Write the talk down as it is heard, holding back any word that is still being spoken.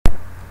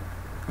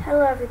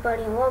Hello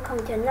everybody and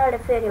welcome to another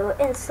video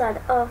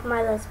inside of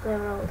my Let's Play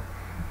world.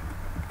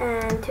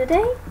 And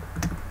today,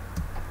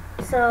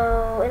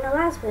 so in the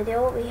last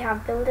video we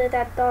have built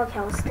that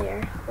doghouse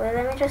there. Well,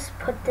 let me just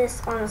put this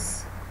on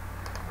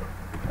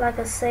like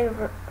a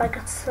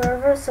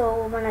server,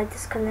 so when I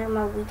disconnect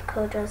my wheat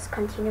could just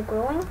continue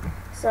growing.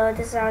 So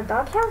this is our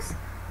doghouse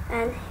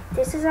and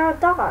this is our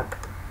dog.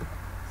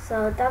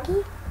 So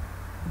doggy,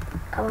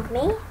 come with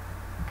me,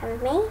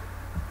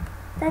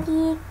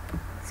 doggy,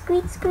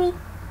 squeak squeak.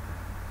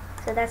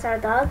 So that's our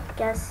dog.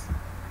 Guess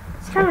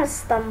it's kind of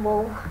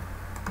stumble.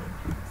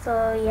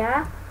 So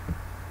yeah.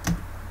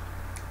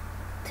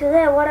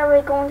 Today, what are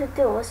we going to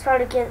do? Is try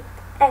to get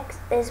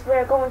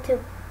we're going to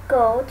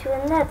go to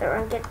the Nether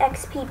and get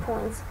XP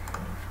points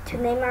to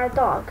name our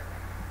dog.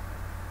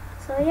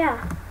 So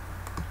yeah.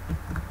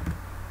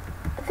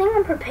 I think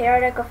I'm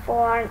prepared like a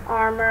full-on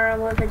armor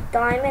with a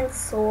diamond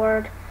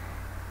sword.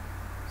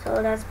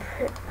 So that's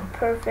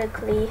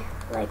perfectly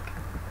like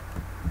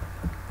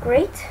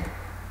great.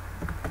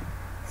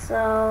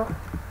 So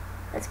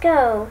let's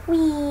go.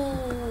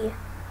 Whee!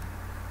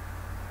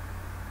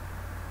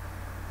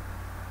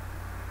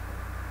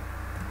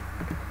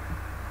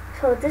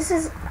 So this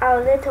is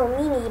our little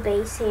mini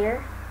base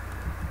here.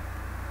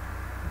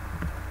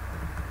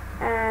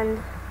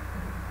 And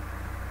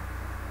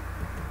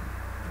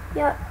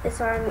yeah, it's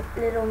our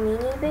little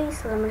mini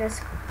base. So let me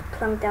just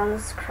plunk down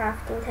this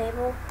crafting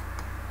table.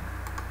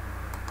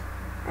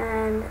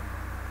 And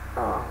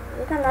oh,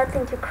 we got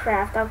nothing to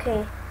craft.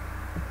 Okay.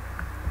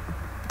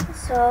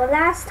 So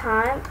last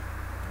time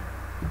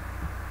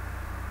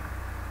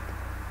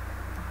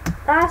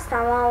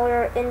while we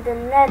were in the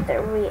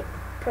Nether,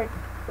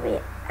 we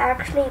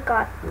actually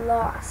got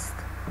lost.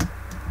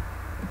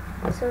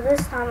 So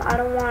this time I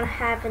don't want to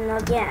happen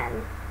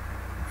again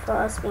for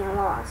us being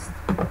lost.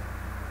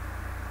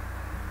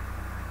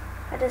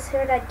 I just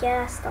heard that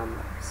gas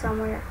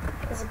somewhere.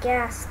 There's a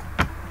gas.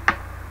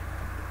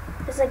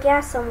 There's a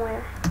gas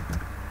somewhere.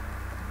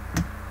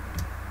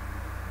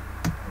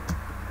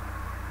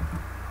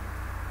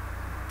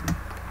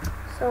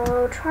 So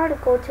we'll try to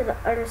go to the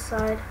other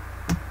side.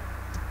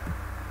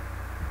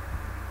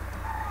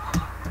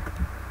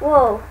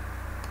 Whoa.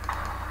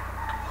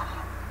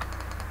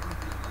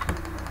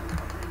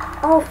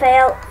 Oh,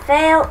 fail.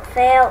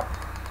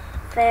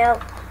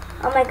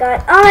 Oh my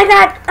god.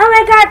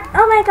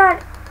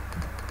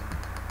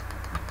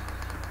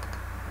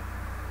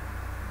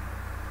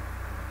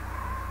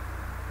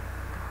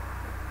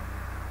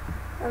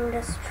 Let me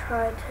just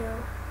try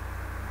to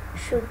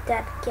shoot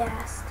that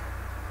gas.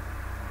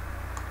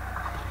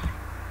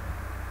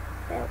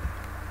 Fail.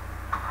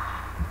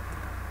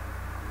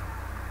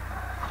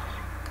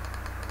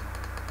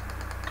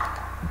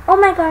 Oh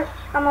my god,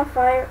 I'm on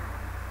fire.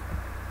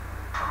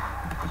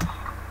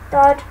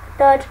 Dodge.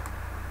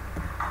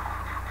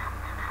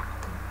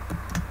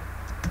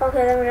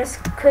 Okay, let me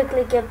just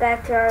quickly get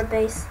back to our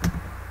base.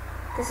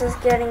 This is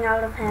getting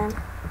out of hand.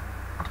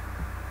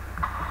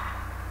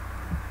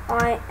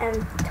 I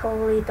am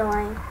totally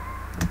dying.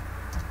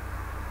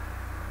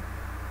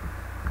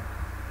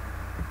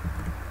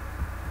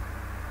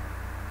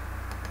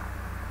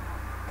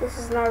 This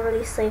is not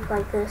really safe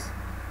like this.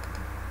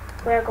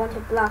 We're going to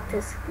block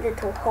this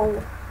little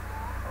hole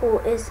who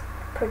is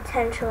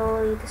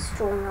potentially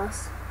destroying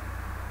us.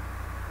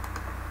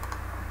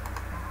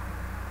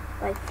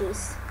 Like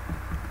this.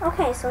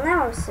 Okay, so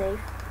now we're safe.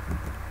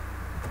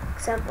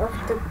 Except of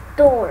the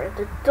door.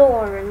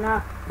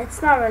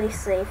 It's not really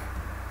safe.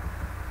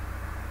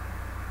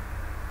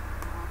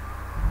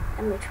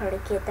 Let me try to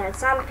get that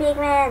zombie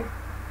pigman.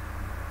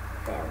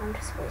 Fail, I'm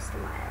just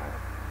wasting my arrow.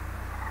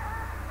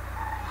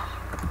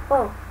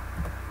 Whoa.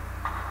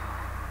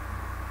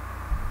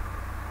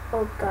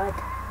 Oh god.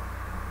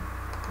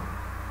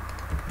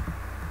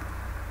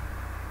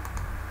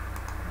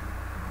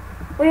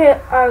 We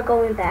are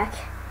going back.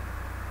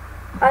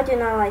 I do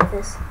not like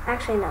this.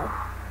 Actually, no.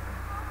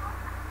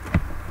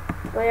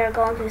 We are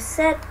going to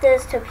set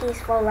this to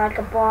peaceful like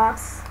a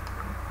boss.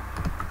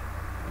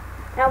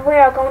 Now we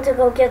are going to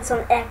go get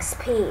some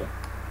XP.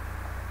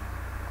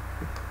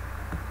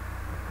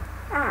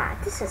 Ah,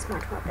 this is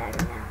much more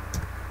better now.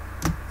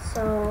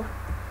 So,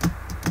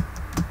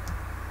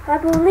 I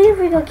believe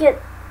we will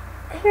get,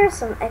 here's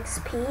some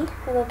XP.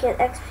 We will get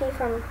XP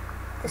from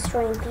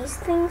destroying these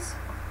things.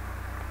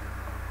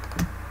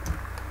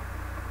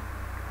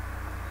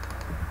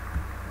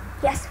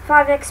 Yes,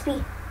 5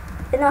 XP.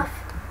 Enough.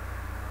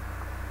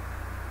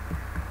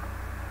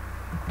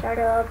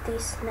 Gather up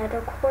these nether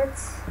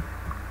quartz.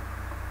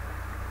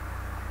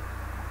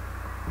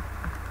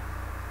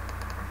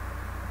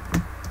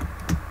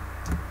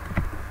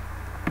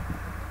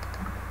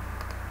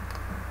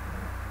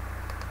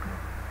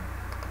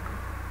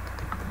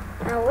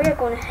 Now we're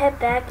going to head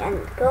back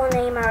and go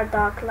name our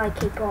dog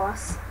like a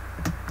boss.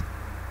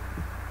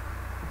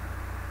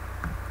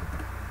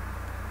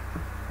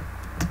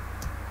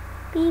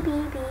 Beep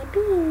beep beep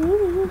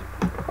beep.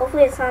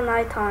 Hopefully it's not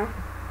nighttime.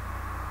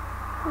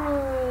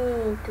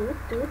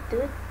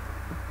 Doot.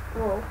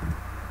 Whoa.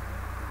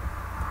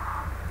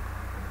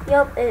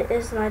 Yup, it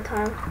is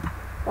nighttime.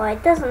 Well,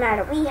 it doesn't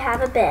matter. We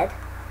have a bed.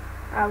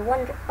 I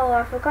wonder. Oh,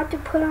 I forgot to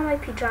put on my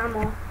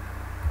pajama.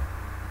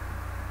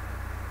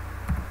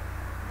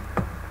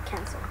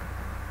 Cancel.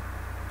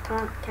 Come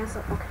on,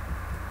 cancel. Okay.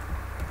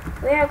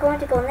 We are going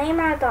to go name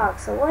our dog.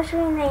 So what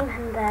should we name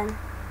him then?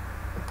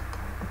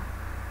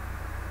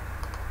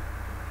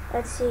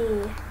 Let's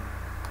see.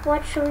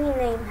 What should we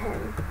name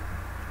him?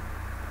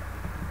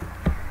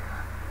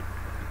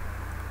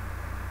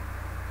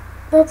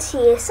 Let's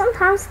see.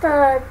 Sometimes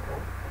the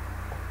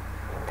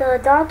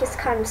dog is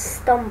kind of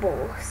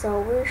stumble, so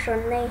we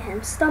should name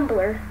him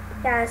Stumbler.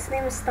 Yeah, his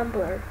name is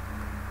Stumbler.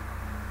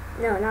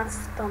 No, not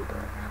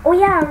Stumbler. Oh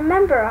yeah, I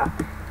remember.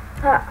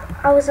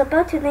 I was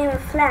about to name him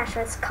Flash.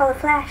 Let's call it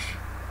Flash.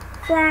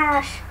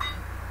 Flash.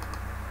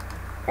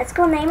 Let's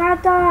go name our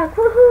dog.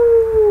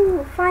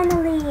 Woohoo!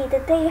 Finally, the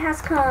day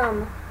has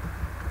come.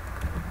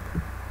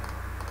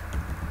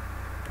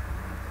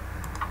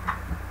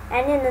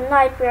 And in the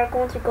night, we are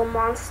going to go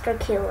monster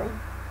killing.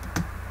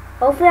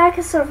 Hopefully I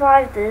can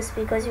survive this,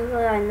 because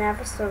usually I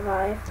never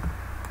survive.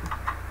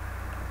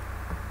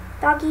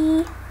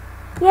 Doggy!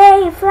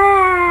 Yay,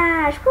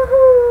 Flash!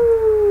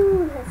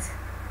 Woohoo! That's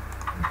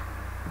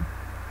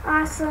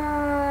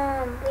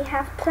awesome! We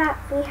have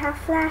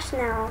Flash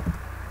now.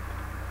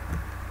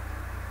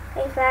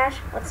 Hey Flash,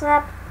 what's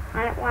up?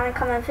 Wanna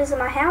come and visit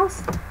my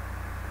house?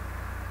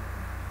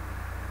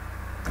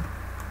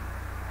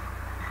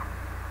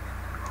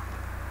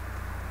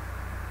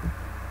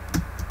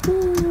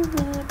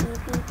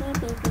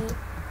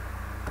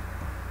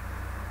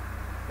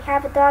 We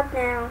have a dog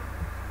now.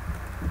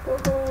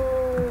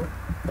 Woohoo!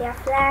 We have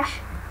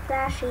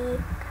Flashy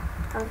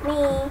of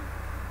me.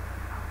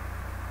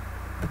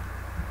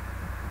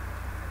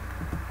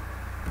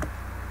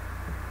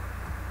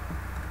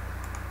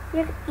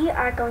 You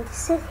are going to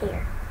sit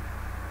here.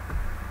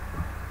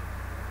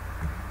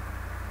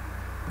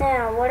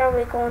 Now, what are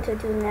we going to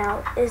do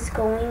now is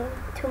going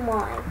to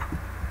mine.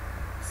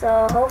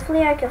 So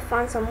hopefully I can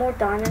find some more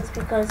diamonds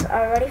because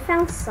I already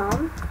found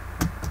some.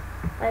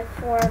 Like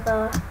for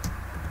the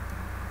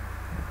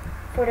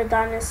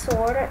diamond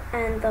sword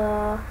and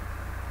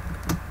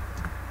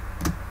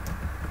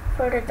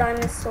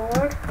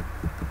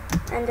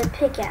the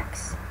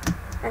pickaxe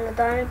and the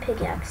diamond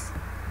pickaxe.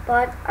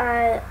 But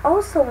I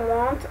also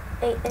want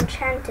a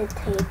enchantment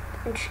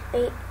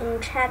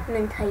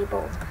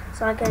table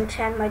so I can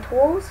enchant my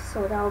tools,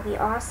 so that will be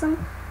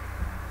awesome.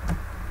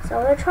 So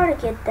we'll try to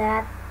get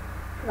that,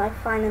 like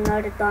find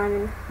another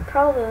diamond.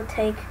 Probably will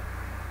take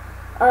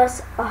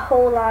us a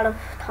whole lot of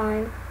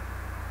time.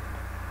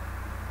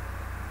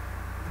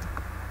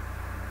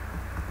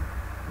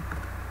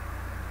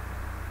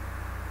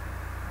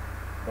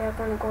 We are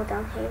gonna go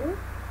down here.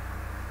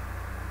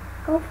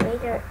 Hopefully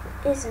there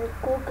isn't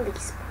googly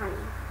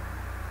spawning.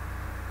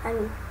 I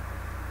mean,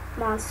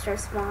 monster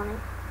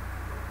spawning.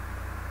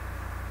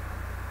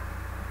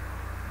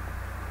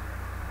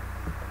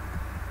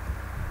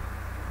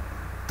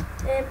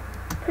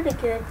 Pretty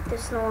good,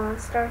 there's no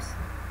monsters.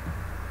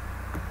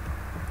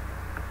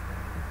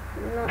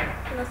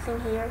 Nothing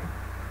here.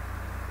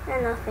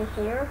 And nothing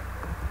here.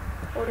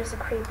 Oh, there's a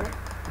creeper.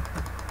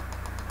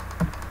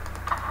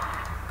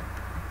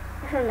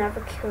 I should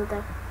never kill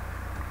that.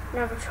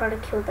 Never try to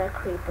kill that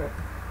creeper.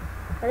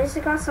 At least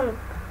I got some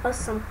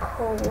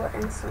coal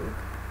and some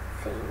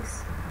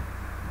things.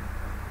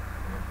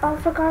 Oh, I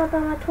forgot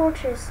about my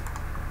torches.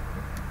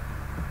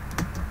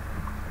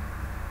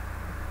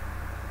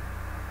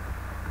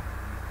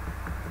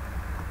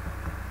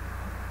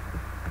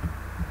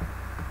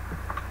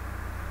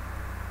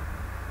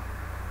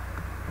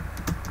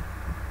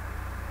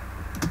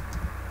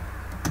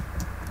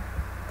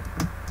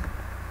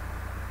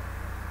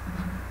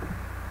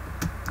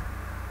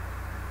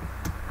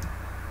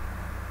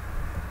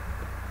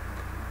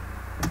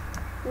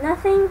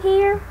 Nothing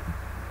here?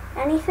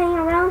 Anything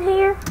around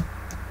here?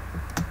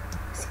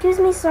 Excuse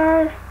me,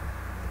 sir.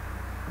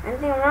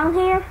 Anything around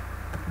here?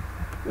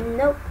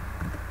 Nope.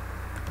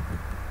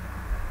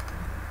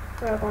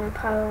 We're going to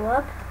pile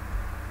up.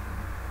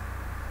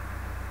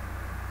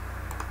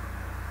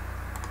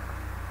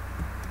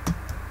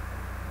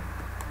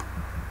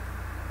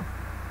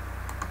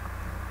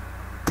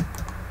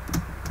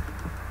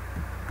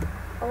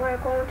 We're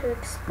going to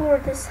explore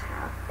this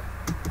house.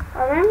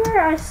 I remember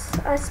I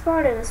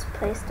spotted this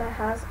place that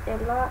has a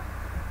lot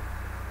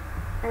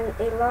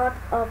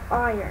of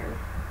iron,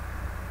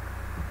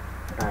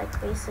 like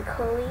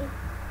basically.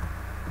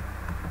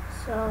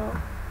 So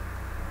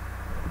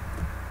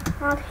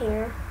not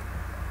here,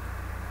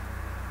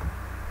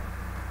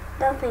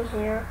 nothing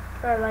here.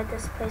 Better light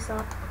this place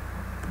up.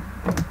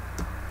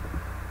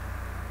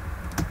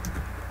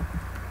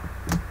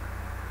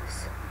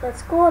 So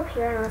let's go up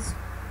here and let's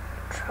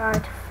try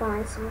to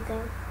find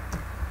something.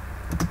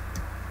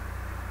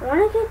 I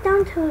want to get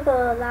down to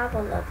the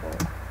lava level,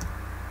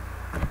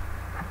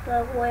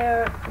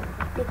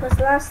 because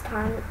last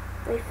time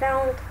we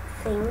found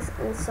things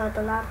inside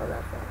the lava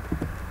level.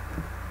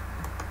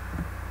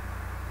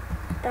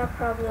 That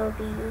probably will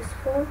be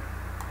useful.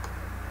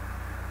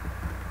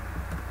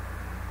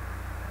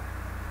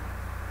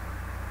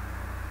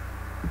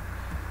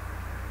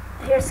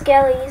 Here's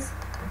skellies.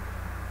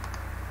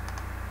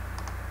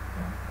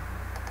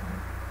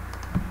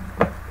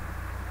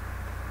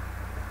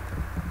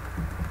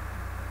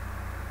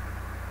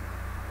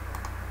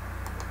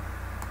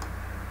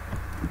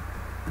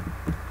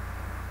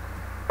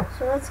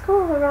 So let's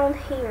go around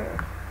here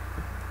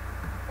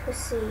to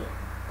see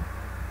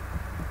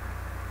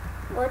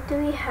what do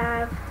we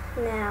have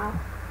now.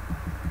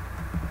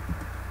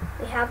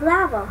 We have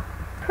lava.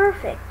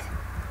 Perfect.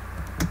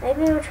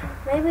 Maybe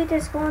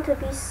there's going to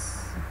be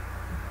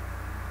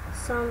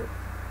some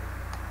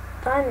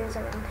diamonds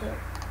around here.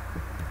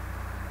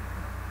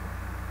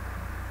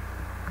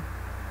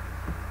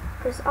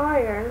 There's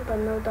iron, but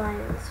no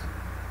diamonds.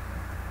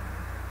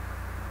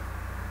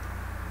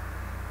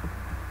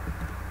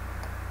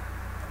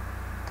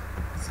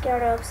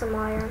 Scared of some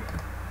iron.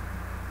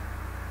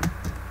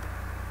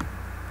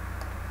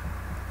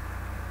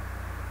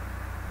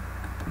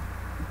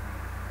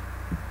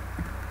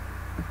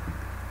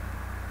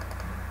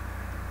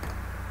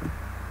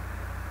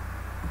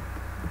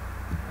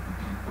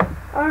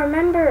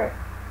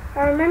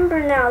 I remember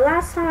now.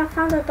 Last time I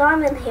found a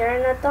diamond here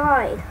and I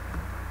died.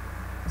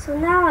 So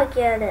now I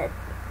get it.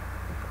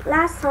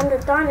 Last time the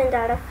diamond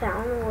that I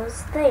found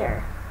was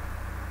there.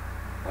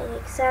 Like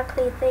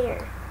exactly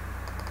there.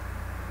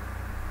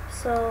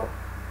 So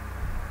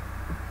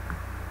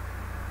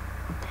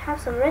I have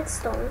some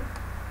redstone.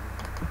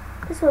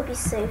 This will be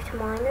safe to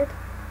mine it.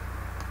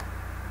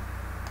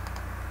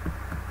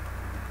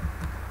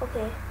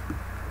 Okay.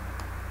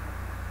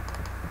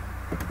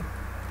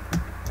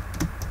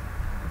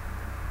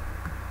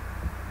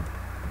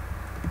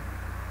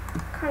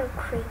 Kind of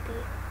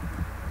creepy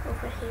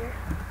over here.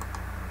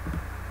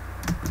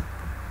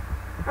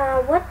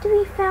 What do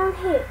we found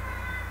here?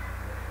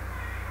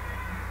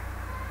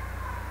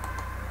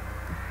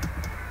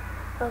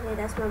 Okay,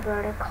 that's my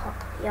brother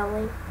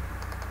yelling.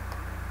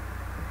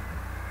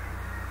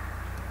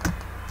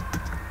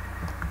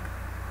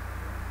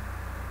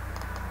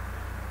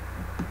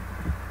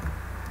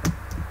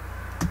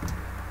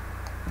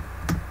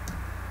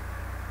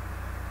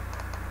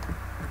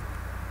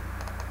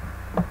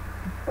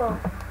 Whoa.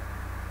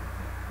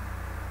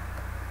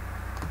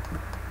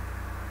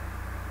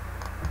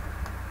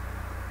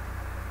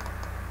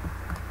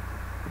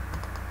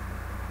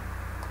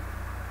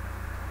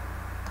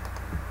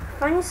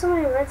 Finding so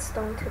many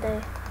redstone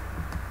today.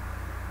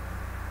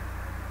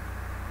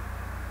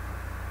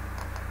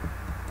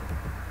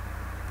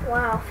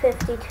 Wow,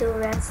 52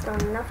 redstone,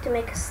 enough to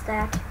make a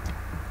stack.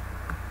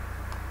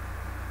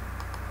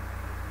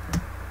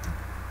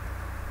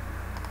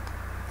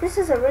 This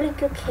is a really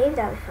good cave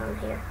that we found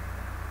here.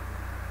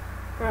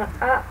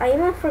 I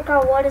even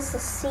forgot what is the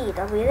seed.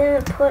 We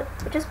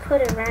just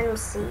put a random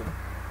seed.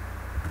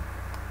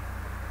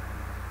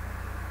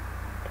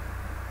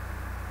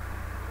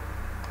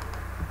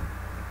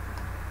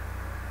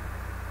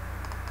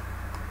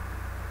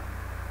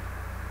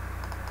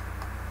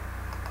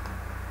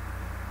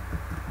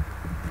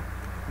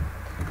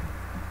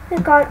 We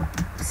got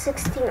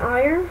 16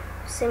 iron,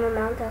 same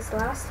amount as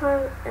last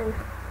time, and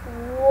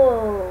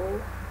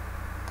whoa,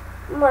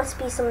 must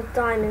be some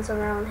diamonds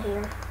around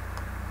here.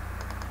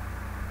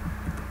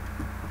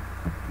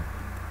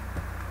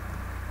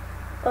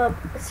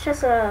 It's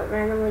just a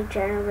randomly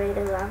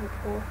generated lava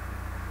pool.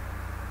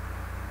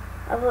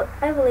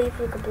 I believe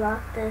we could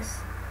block this.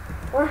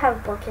 I don't have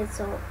a bucket,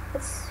 so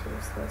it's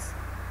useless.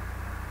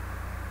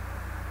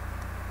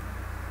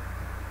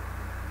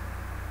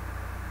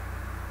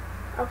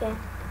 Okay.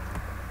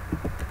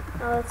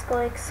 Now let's go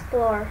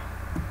explore.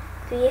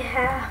 We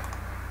have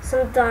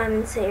some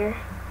diamonds here.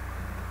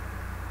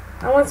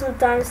 I want some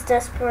diamonds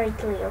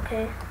desperately,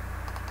 okay?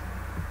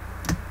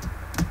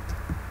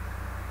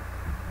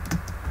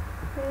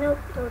 Nope,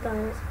 no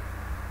diamonds.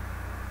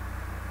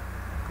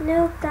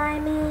 No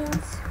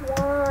diamonds.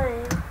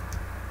 Why?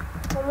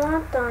 I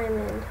want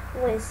diamond.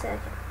 Wait a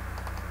second.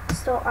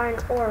 Still iron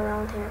ore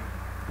around here.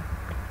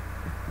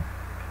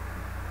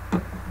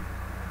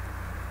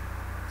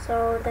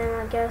 So then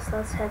I guess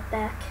let's head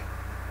back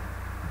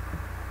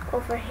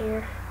over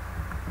here.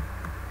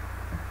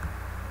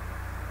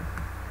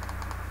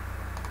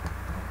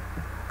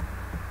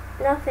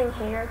 Nothing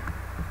here.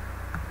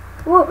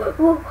 Whoa,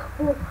 whoa,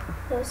 whoa.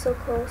 That was so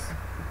close.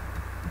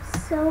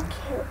 So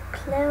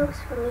close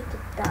for me to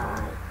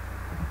die.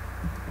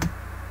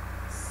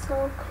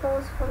 So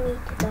close for me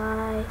to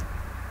die.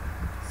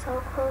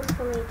 So close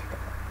for me to die.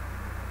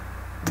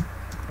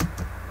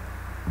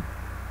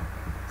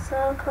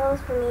 So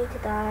close for me to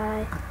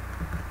die.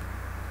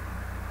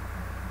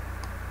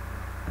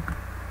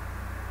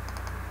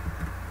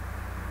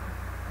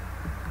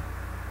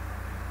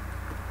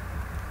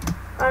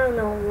 I don't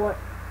know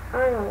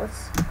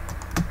what's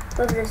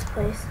with this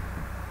place.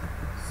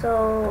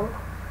 So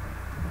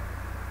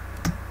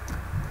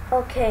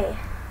okay,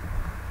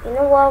 you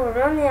know what, we're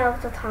running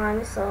out of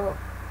time, so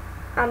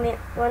I mean,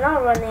 we're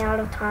not running out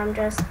of time,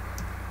 just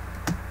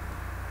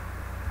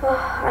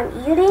I'm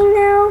eating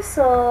now,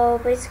 so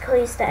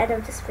basically it's the end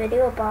of this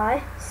video.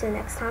 Bye, see you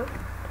next time.